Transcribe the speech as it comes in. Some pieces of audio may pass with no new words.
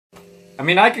I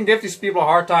mean, I can give these people a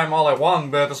hard time all I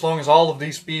want, but as long as all of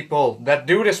these people that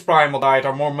do this primal diet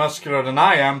are more muscular than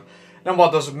I am, then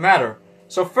what does it matter?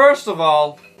 So first of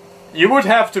all, you would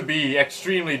have to be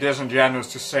extremely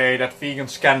disingenuous to say that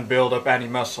vegans can't build up any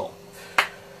muscle.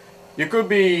 You could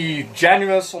be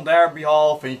genuine on their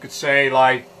behalf and you could say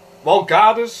like, well,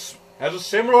 Goddess has a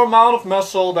similar amount of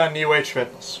muscle than New Age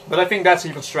Fitness. But I think that's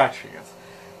even stretching it.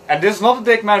 And this is not a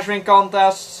dick measuring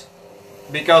contest,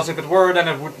 because if it were, then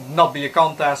it would not be a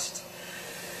contest.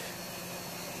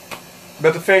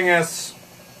 But the thing is,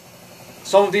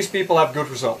 some of these people have good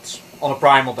results on a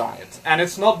primal diet. And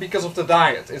it's not because of the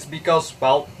diet, it's because,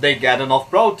 well, they get enough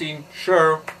protein,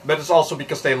 sure, but it's also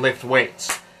because they lift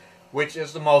weights, which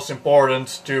is the most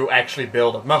important to actually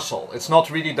build up muscle. It's not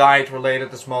really diet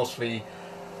related, it's mostly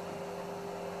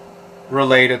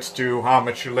related to how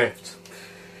much you lift.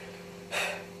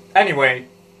 Anyway,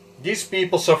 these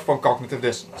people suffer from cognitive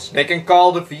dissonance. They can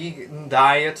call the vegan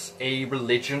diet a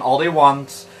religion all they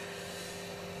want.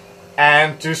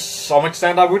 And to some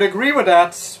extent I would agree with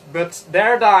that. But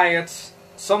their diet,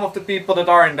 some of the people that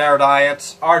are in their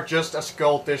diet, are just as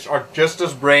cultish, are just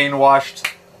as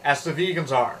brainwashed as the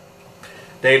vegans are.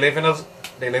 They live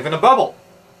in a bubble.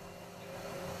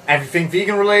 Everything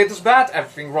vegan related is bad,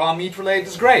 everything raw meat related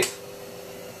is great.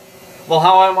 Well,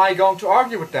 how am I going to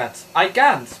argue with that? I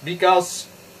can't, because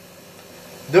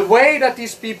the way that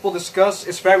these people discuss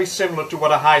is very similar to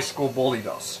what a high school bully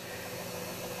does.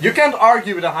 You can't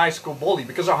argue with a high school bully,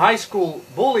 because a high school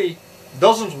bully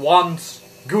doesn't want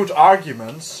good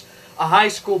arguments. A high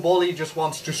school bully just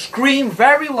wants to scream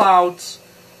very loud,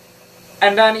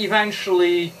 and then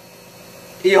eventually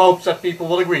he hopes that people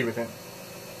will agree with him.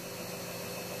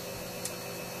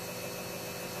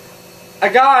 A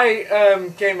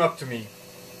guy came up to me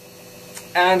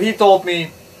and he told me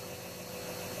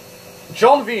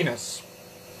John Venus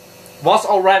was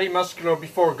already muscular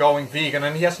before going vegan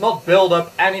and he has not built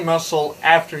up any muscle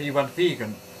after he went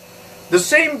vegan. The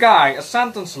same guy, a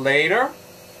sentence later,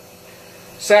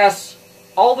 says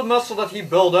all the muscle that he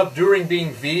built up during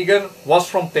being vegan was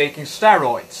from taking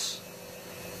steroids.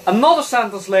 Another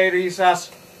sentence later he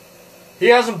says he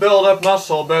hasn't built up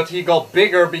muscle but he got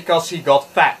bigger because he got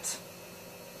fat.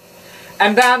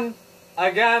 And then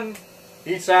again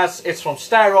he says it's from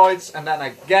steroids, and then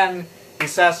again he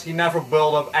says he never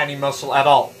built up any muscle at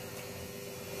all.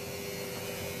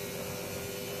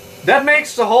 That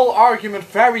makes the whole argument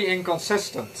very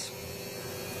inconsistent.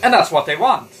 And that's what they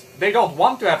want. They don't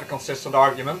want to have a consistent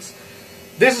argument.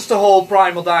 This is the whole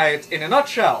primal diet in a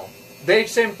nutshell. They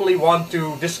simply want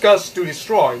to discuss to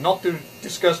destroy, not to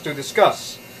discuss to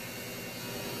discuss.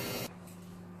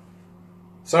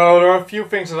 So there are a few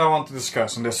things that I want to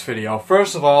discuss in this video.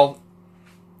 First of all,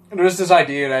 there is this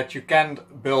idea that you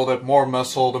can't build up more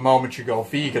muscle the moment you go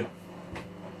vegan.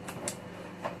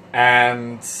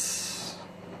 And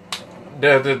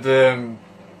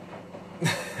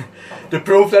the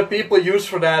proof that people use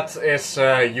for that is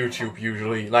YouTube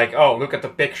usually. Like, oh, look at the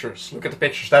pictures. Look at the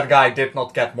pictures. That guy did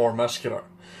not get more muscular.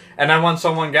 And then when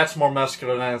someone gets more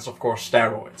muscular, then it's of course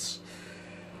steroids.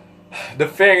 The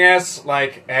thing is,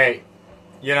 like, hey,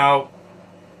 you know,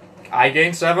 I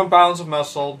gained 7 pounds of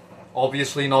muscle.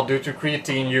 Obviously not due to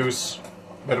creatine use,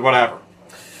 but whatever.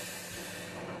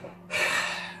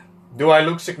 Do I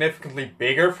look significantly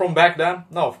bigger from back then?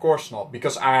 No, of course not,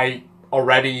 because I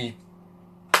already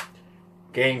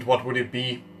gained, what would it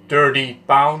be, 30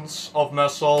 pounds of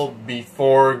muscle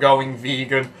before going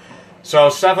vegan. So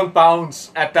 7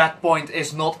 pounds at that point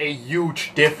is not a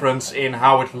huge difference in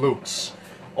how it looks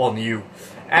on you.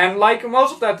 And like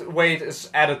most of that weight is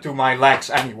added to my legs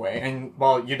anyway. And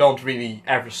well, you don't really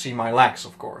ever see my legs,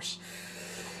 of course.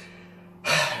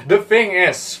 The thing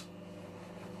is,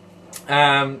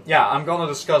 yeah, I'm gonna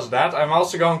discuss that. I'm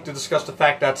also going to discuss the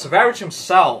fact that Savage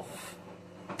himself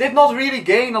did not really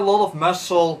gain a lot of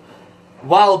muscle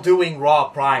while doing raw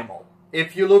primal.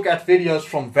 If you look at videos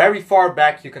from very far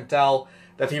back, you can tell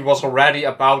that he was already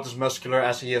about as muscular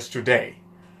as he is today.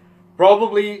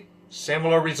 Probably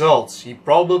similar results. He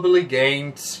probably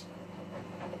gained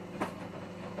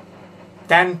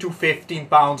 10 to 15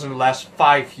 pounds in the last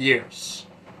 5 years.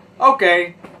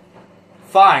 Okay,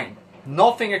 fine.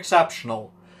 Nothing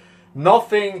exceptional.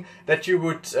 Nothing that you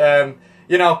would,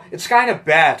 you know, it's kind of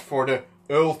bad for the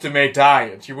ultimate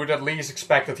diet. You would at least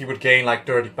expect that he would gain like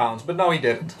 30 pounds, but no, he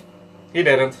didn't. He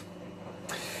didn't.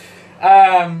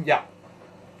 Yeah.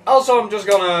 Also, I'm just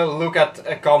gonna look at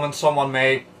a comment someone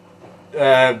made,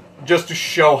 just to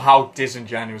show how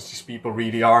disingenuous these people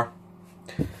really are.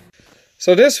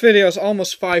 So this video is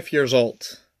almost 5 years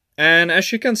old. And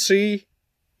as you can see,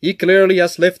 he clearly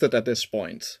has lifted at this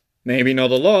point. Maybe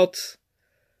not a lot,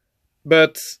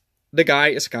 But the guy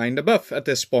is kinda buff at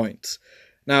this point.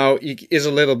 Now, he is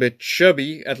a little bit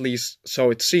chubby, at least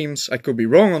so it seems. I could be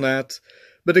wrong on that.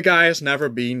 But the guy has never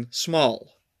been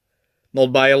small.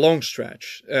 Not by a long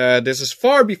stretch. This is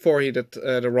far before he did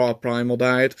the raw primal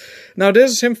diet. Now,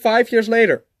 this is him 5 years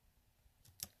later.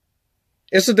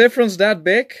 Is the difference that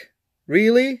big?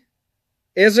 Really?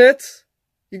 Is it?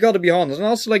 You gotta be honest. And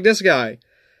also like this guy.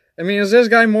 I mean, is this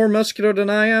guy more muscular than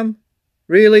I am?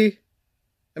 Really?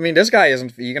 I mean, this guy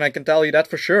isn't vegan, I can tell you that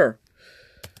for sure.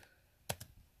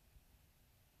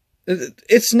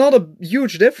 It's not a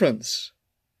huge difference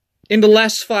in the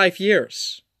last 5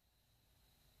 years.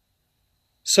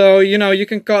 So, you know, you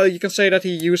can say that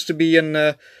he used to be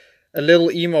a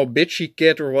little emo bitchy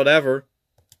kid or whatever.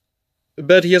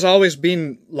 But he has always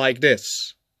been like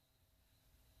this.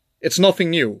 It's nothing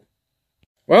new.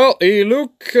 Well, you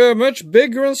look much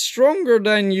bigger and stronger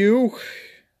than you.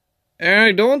 And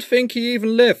I don't think you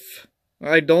even live.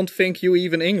 I don't think you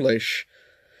even English.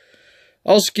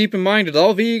 Also keep in mind that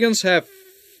all vegans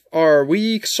are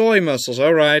weak soy muscles.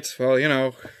 Alright, well, you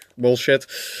know, bullshit.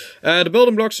 The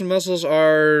building blocks and muscles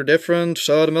are different,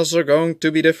 so the muscles are going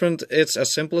to be different. It's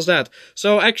as simple as that.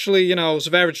 So actually, you know,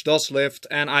 Zverich does lift,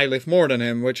 and I live more than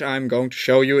him, which I'm going to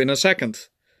show you in a second.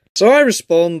 So I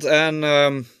respond,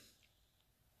 and,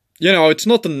 you know, it's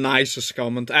not the nicest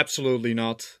comment, absolutely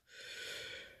not.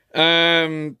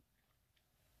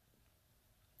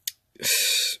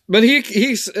 But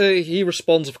he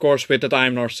responds, of course, with that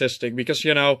I'm narcissistic, because,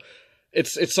 you know,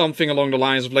 it's something along the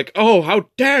lines of like, oh, how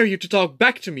dare you to talk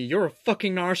back to me? You're a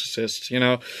fucking narcissist, you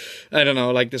know? I don't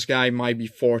know, like this guy might be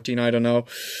 14, I don't know.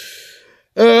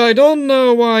 I don't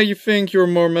know why you think you're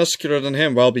more muscular than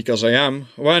him. Well, because I am.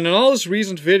 When in all his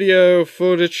recent video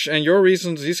footage and your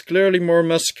reasons, he's clearly more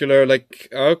muscular. Like,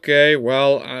 okay,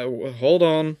 well, hold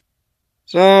on.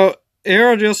 So, here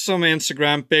are just some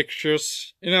Instagram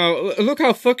pictures. You know, look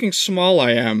how fucking small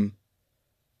I am.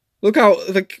 Look how,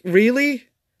 like, really?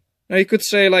 Now you could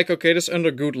say, like, okay, this is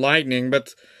under good lighting,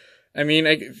 but, I mean,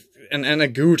 and a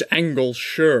good angle,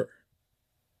 sure.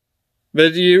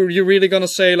 But you're really gonna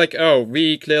say, like, oh,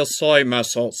 weak little soy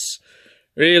muscles.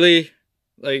 Really?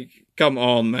 Like, come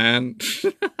on, man.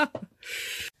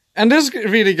 And this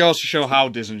really goes to show how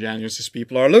disingenuous these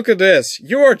people are. Look at this.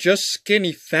 You are just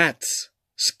skinny fat.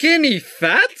 Skinny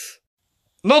fat?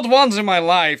 Not once in my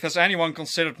life has anyone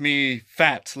considered me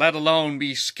fat, let alone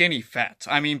be skinny fat.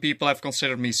 I mean, people have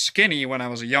considered me skinny when I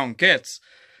was a young kid.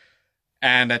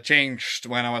 And that changed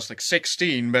when I was like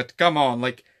 16, but come on,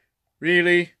 like,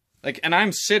 really? Like, and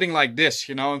I'm sitting like this,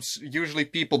 you know, usually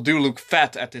people do look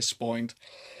fat at this point.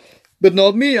 But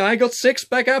not me, I got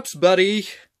 6-pack abs, buddy.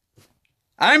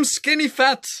 I'm skinny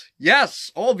fat,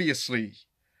 yes, obviously.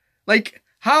 Like,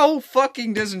 how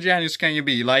fucking disingenuous can you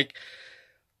be? Like,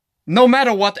 no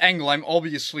matter what angle, I'm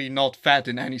obviously not fat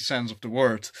in any sense of the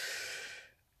word.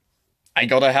 I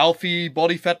got a healthy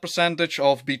body fat percentage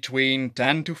of between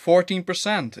 10 to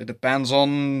 14%. It depends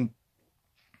on,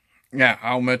 yeah,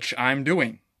 how much I'm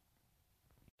doing.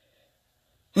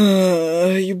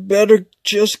 You better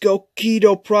just go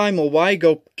keto primal. Why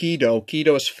go keto?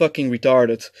 Keto is fucking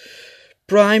retarded.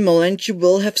 Primal and you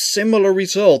will have similar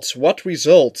results. What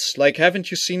results? Like,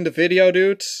 haven't you seen the video,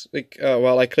 dude? Like,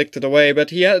 well, I clicked it away,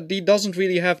 but he doesn't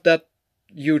really have that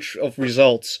huge of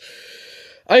results.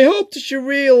 I hope that you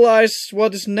realize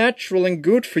what is natural and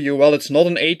good for you. Well, it's not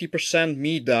an 80%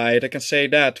 meat diet, I can say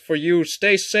that. For you,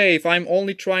 stay safe, I'm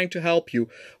only trying to help you.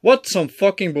 What some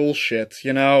fucking bullshit,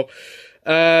 you know?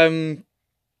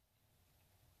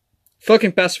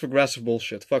 Fucking passive-aggressive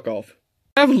bullshit, fuck off.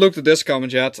 I haven't looked at this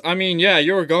comment yet. I mean, yeah,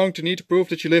 you're going to need to prove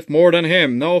that you live more than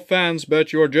him. No offense,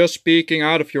 but you're just speaking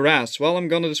out of your ass. Well, I'm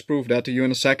gonna disprove that to you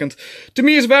in a second. To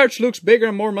me, Zverich looks bigger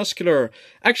and more muscular.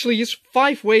 Actually, he's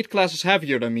 5 weight classes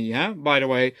heavier than me, huh? By the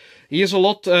way. He is a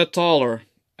lot taller.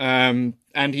 And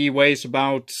he weighs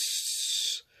about...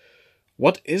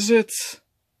 what is it?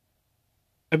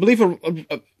 I believe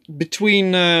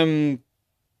between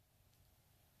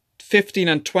 15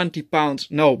 and 20 pounds...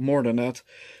 no, more than that.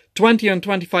 20 and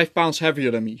 25 pounds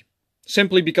heavier than me.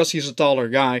 Simply because he's a taller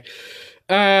guy.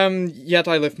 Yet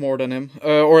I live more than him.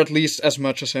 Or at least as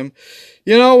much as him.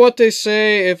 You know what they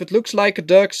say, if it looks like a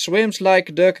duck, swims like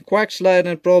a duck, quacks like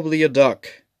then probably a duck.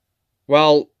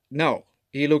 Well, no.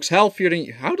 He looks healthier than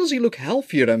you. How does he look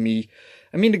healthier than me?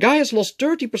 I mean, the guy has lost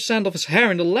 30% of his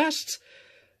hair in the last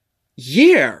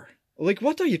year. Like,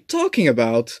 what are you talking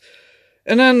about?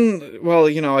 And then, well,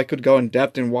 you know, I could go in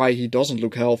depth in why he doesn't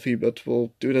look healthy, but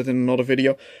we'll do that in another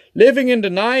video. Living in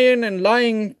denying and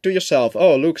lying to yourself.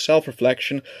 Oh, look,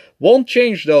 self-reflection. Won't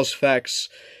change those facts.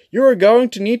 You are going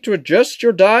to need to adjust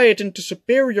your diet into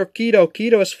superior keto.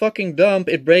 Keto is fucking dumb.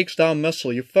 It breaks down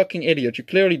muscle. You fucking idiot. You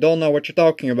clearly don't know what you're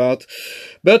talking about.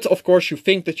 But, of course, you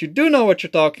think that you do know what you're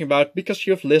talking about because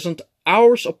you've listened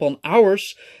hours upon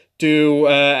hours to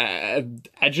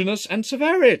Agenus and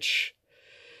Severich.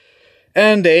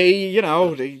 And they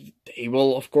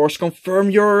will, of course, confirm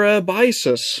your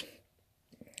biases.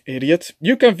 Idiot.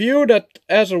 You can view that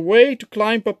as a way to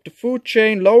climb up the food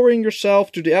chain, lowering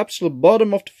yourself to the absolute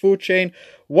bottom of the food chain.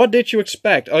 What did you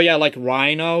expect? Oh yeah, like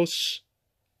rhinos.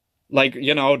 Like,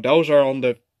 those are on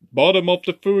the bottom of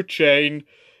the food chain.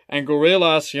 And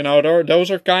gorillas, those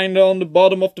are kinda on the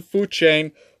bottom of the food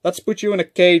chain. Let's put you in a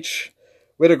cage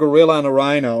with a gorilla and a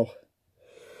rhino.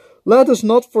 Let us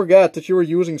not forget that you are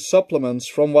using supplements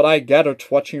from what I gathered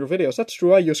watching your videos. That's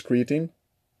true, I use creatine.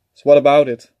 So what about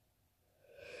it?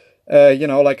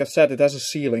 Like I said, it has a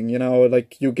ceiling,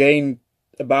 like you gain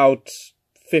about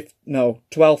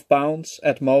 12 pounds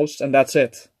at most, and that's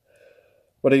it.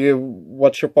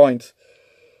 What's your point?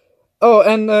 Oh,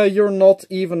 and you're not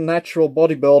even natural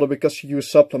bodybuilder because you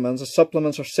use supplements. The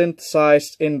supplements are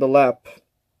synthesized in the lab.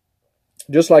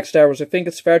 Just like steroids, I think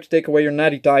it's fair to take away your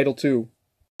natty title too.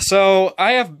 So,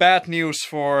 I have bad news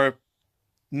for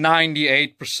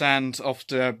 98% of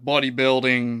the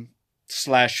bodybuilding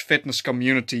 / fitness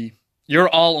community. You're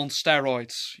all on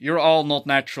steroids. You're all not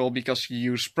natural because you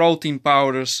use protein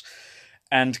powders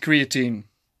and creatine.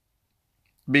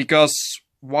 Because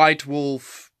White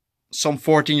Wolf, some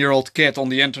 14-year-old kid on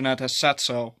the internet has said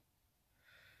so.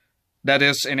 That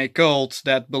is in a cult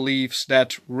that believes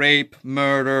that rape,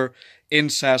 murder,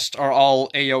 incest are all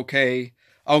a-okay.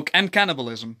 Oh, and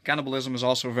cannibalism. Cannibalism is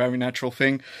also a very natural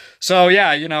thing. So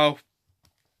yeah, you're all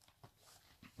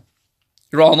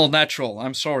not natural.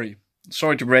 I'm sorry.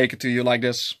 Sorry to break it to you like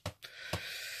this.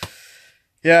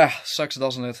 Yeah, sucks,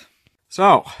 doesn't it?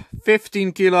 So,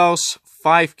 15 kilos,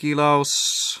 5 kilos,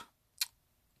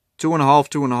 2.5,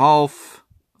 2.5,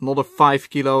 another 5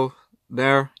 kilo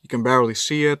there, you can barely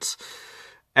see it,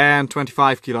 and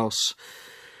 25 kilos.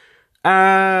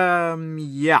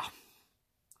 Yeah.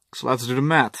 So let's do the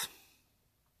math.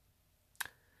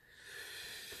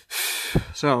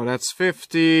 So that's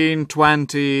 15,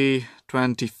 20,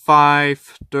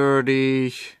 25,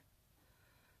 30,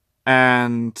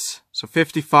 and so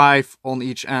 55 on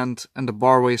each end, and the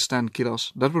bar weighs 10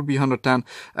 kilos. That would be 110.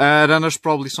 Then there's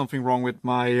probably something wrong with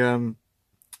my,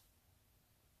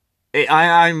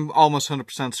 I'm almost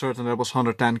 100% certain that it was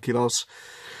 110 kilos.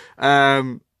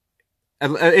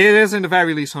 It is in the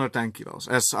very least 110 kilos,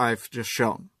 as I've just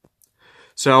shown.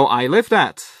 So I lift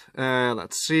that.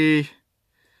 Let's see.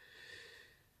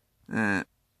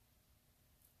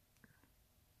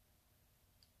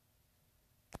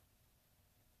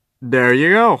 There you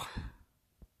go.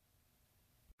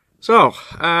 So,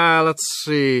 let's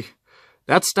see.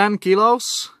 That's 10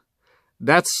 kilos.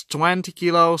 That's 20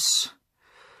 kilos.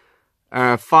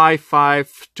 5, 5,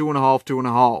 2.5,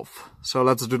 2.5. So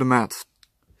let's do the math.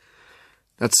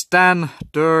 That's 10,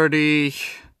 30,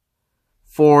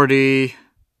 40,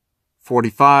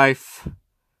 45.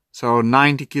 So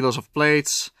 90 kilos of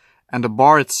plates. And the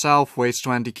bar itself weighs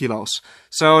 20 kilos.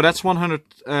 So that's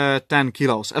 110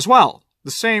 kilos as well.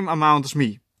 The same amount as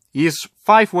me. He is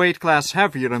 5 weight class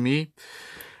heavier than me.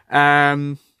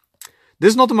 This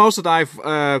is not the most that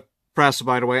I've pressed,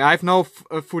 by the way. I have no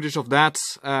footage of that.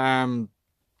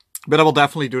 But I will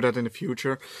definitely do that in the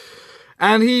future.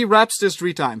 And he reps this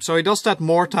 3 times. So he does that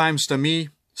more times than me.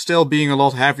 Still being a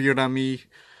lot heavier than me.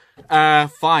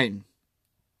 Fine.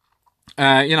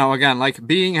 Again, like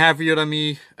being heavier than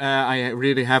me, I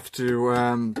really have to,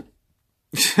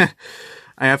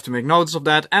 I have to make notice of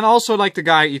that. And also, like, the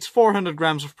guy eats 400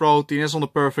 grams of protein, is on the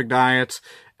perfect diet,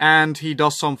 and he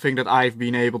does something that I've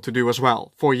been able to do as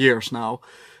well, for years now.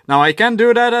 Now, I can't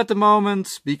do that at the moment,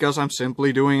 because I'm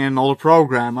simply doing another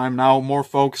program. I'm now more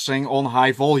focusing on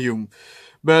high volume.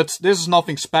 But this is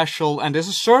nothing special, and this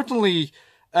is certainly,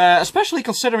 especially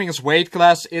considering his weight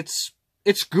class, it's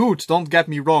good, don't get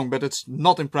me wrong, but it's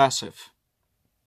not impressive.